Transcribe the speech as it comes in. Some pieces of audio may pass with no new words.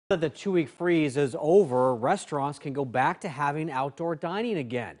The 2-week freeze is over. Restaurants can go back to having outdoor dining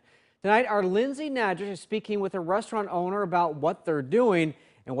again. Tonight, our Lindsay Nadrich is speaking with a restaurant owner about what they're doing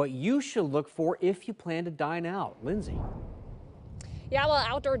and what you should look for if you plan to dine out. Lindsay. Yeah, well,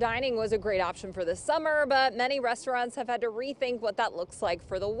 outdoor dining was a great option for the summer, but many restaurants have had to rethink what that looks like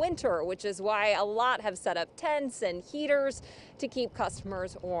for the winter, which is why a lot have set up tents and heaters to keep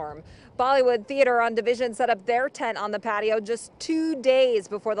customers warm. Bollywood Theater on Division set up their tent on the patio just 2 days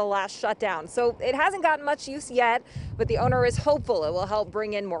before the last shutdown. So it hasn't gotten much use yet, but the owner is hopeful it will help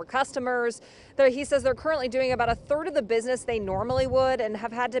bring in more customers. He says they're currently doing about a third of the business they normally would and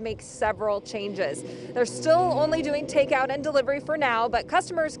have had to make several changes. They're still only doing takeout and delivery for now, but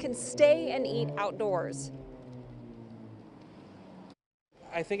customers can stay and eat outdoors.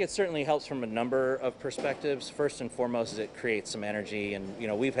 I think it certainly helps from a number of perspectives. First and foremost is it creates some energy, and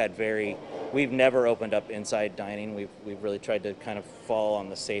we've never opened up inside dining. We've really tried to kind of fall on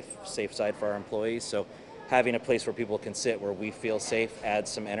the safe side for our employees. So having a place where people can sit where we feel safe adds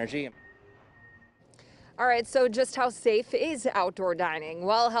some energy. All right, so just how safe is outdoor dining?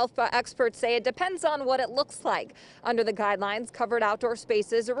 Well, health experts say it depends on what it looks like. Under the guidelines, covered outdoor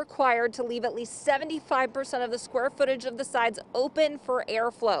spaces are required to leave at least 75% of the square footage of the sides open for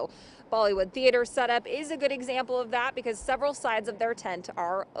airflow. Bollywood Theater setup is a good example of that because several sides of their tent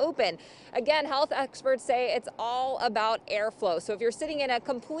are open. Again, health experts say it's all about airflow. So if you're sitting in a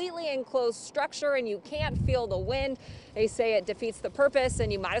completely enclosed structure and you can't feel the wind, they say it defeats the purpose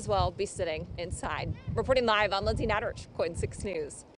and you might as well be sitting inside. Reporting live, I'm Lindsay Nadrich, KOIN 6 News.